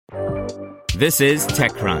This is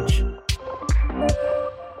TechCrunch.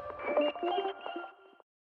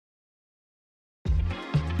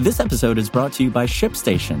 This episode is brought to you by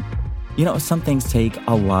ShipStation. You know, some things take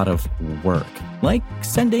a lot of work, like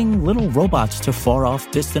sending little robots to far-off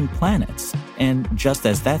distant planets. And just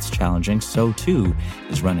as that's challenging, so too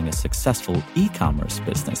is running a successful e-commerce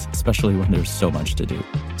business, especially when there's so much to do.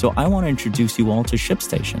 So I want to introduce you all to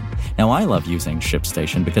ShipStation. Now, I love using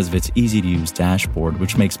ShipStation because of its easy-to-use dashboard,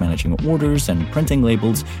 which makes managing orders and printing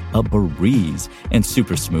labels a breeze and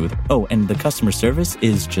super smooth. Oh, and the customer service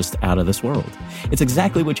is just out of this world. It's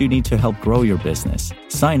exactly what you need to help grow your business.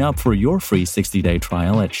 Sign up for your free 60-day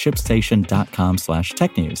trial at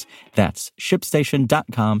shipstation.com/technews. That's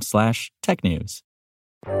shipstation.com/technews.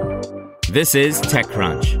 This is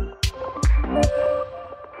TechCrunch.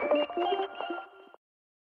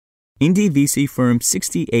 Indy VC firm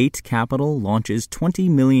 68 Capital launches $20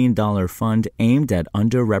 million fund aimed at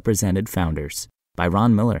underrepresented founders. By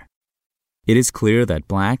Ron Miller. It is clear that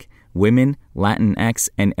Black, women, Latinx,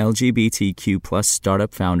 and LGBTQ+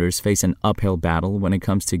 startup founders face an uphill battle when it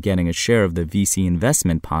comes to getting a share of the VC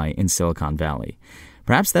investment pie in Silicon Valley.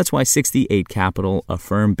 Perhaps that's why 68 Capital, a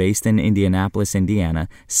firm based in Indianapolis, Indiana,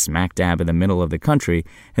 smack dab in the middle of the country,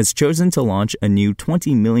 has chosen to launch a new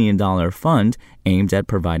 $20 million fund aimed at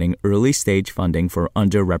providing early-stage funding for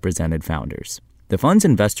underrepresented founders. The fund's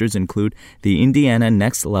investors include the Indiana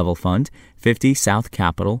Next Level Fund, 50 South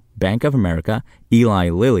Capital, Bank of America, Eli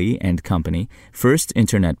Lilly and Company, First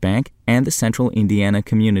Internet Bank, and the Central Indiana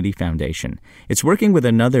Community Foundation. It's working with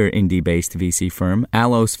another Indy-based VC firm,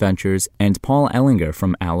 Allos Ventures, and Paul Ellinger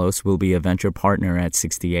from Allos will be a venture partner at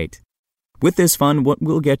 68. With this fund, what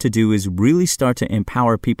we'll get to do is really start to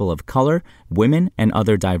empower people of color, women, and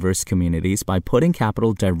other diverse communities by putting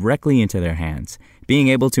capital directly into their hands, being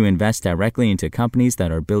able to invest directly into companies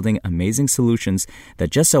that are building amazing solutions that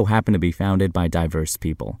just so happen to be founded by diverse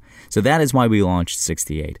people. So that is why we launched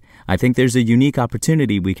 68. I think there's a unique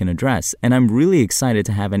opportunity we can address, and I'm really excited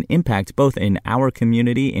to have an impact both in our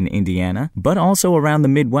community in Indiana, but also around the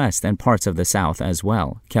Midwest and parts of the South as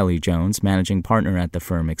well, Kelly Jones, managing partner at the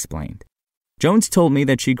firm, explained. Jones told me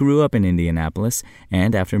that she grew up in Indianapolis,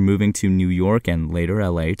 and after moving to New York and later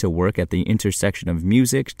LA to work at the intersection of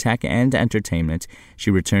music, tech, and entertainment,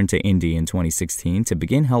 she returned to Indy in 2016 to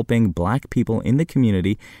begin helping Black people in the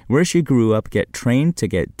community where she grew up get trained to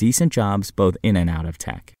get decent jobs both in and out of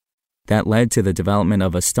tech. That led to the development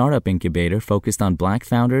of a startup incubator focused on Black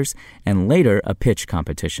founders and later a pitch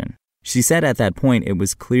competition. She said at that point it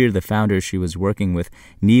was clear the founders she was working with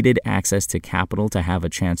needed access to capital to have a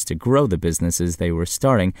chance to grow the businesses they were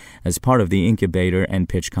starting as part of the incubator and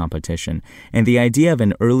pitch competition, and the idea of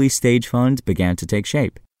an early-stage fund began to take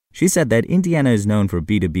shape. She said that Indiana is known for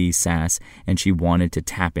B2B SaaS, and she wanted to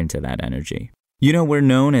tap into that energy. You know, we're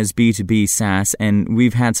known as B2B SaaS, and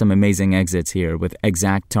we've had some amazing exits here with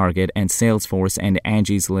ExactTarget and Salesforce and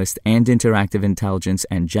Angie's List and Interactive Intelligence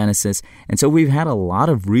and Genesis, and so we've had a lot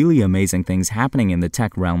of really amazing things happening in the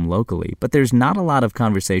tech realm locally, but there's not a lot of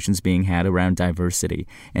conversations being had around diversity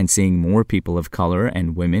and seeing more people of color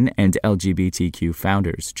and women and LGBTQ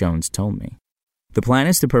founders, Jones told me. The plan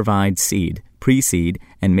is to provide seed, pre-seed,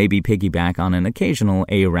 and maybe piggyback on an occasional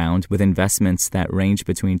A round with investments that range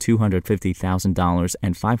between $250,000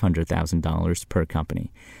 and $500,000 per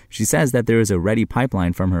company. She says that there is a ready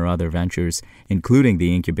pipeline from her other ventures, including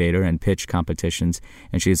the incubator and pitch competitions,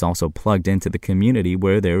 and she is also plugged into the community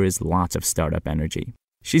where there is lots of startup energy.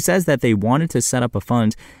 She says that they wanted to set up a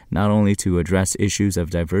fund not only to address issues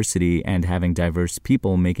of diversity and having diverse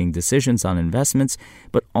people making decisions on investments,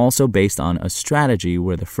 but also based on a strategy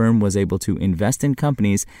where the firm was able to invest in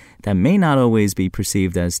companies that may not always be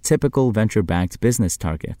perceived as typical venture-backed business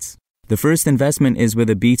targets. The first investment is with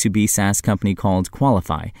a B2B SaaS company called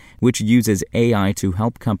Qualify, which uses AI to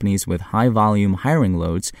help companies with high-volume hiring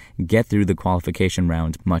loads get through the qualification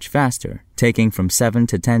round much faster, taking from 7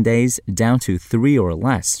 to 10 days down to 3 or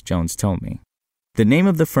less, Jones told me. The name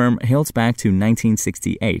of the firm hails back to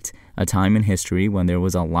 1968, a time in history when there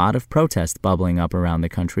was a lot of protest bubbling up around the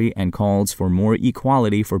country and calls for more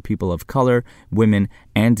equality for people of color, women,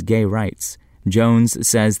 and gay rights. Jones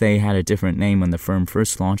says they had a different name when the firm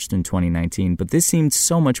first launched in 2019, but this seemed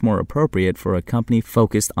so much more appropriate for a company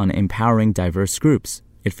focused on empowering diverse groups.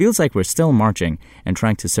 It feels like we're still marching and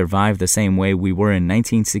trying to survive the same way we were in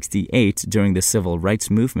 1968 during the civil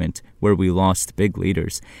rights movement, where we lost big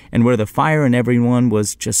leaders, and where the fire in everyone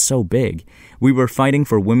was just so big. We were fighting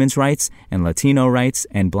for women's rights and Latino rights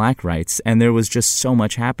and Black rights, and there was just so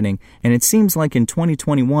much happening, and it seems like in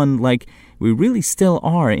 2021, like we really still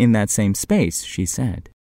are in that same space, she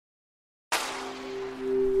said.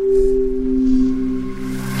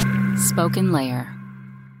 Spoken Layer.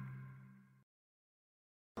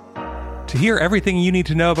 To hear everything you need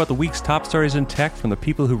to know about the week's top stories in tech from the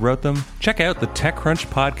people who wrote them, check out the TechCrunch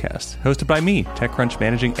podcast, hosted by me, TechCrunch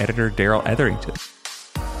managing editor Daryl Etherington.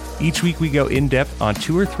 Each week we go in-depth on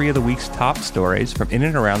 2 or 3 of the week's top stories from in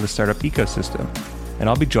and around the startup ecosystem, and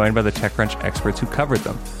I'll be joined by the TechCrunch experts who covered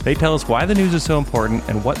them. They tell us why the news is so important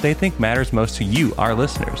and what they think matters most to you, our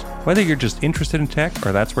listeners, whether you're just interested in tech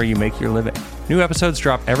or that's where you make your living. New episodes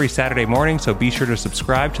drop every Saturday morning, so be sure to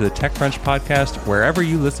subscribe to the TechCrunch podcast wherever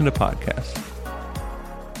you listen to podcasts.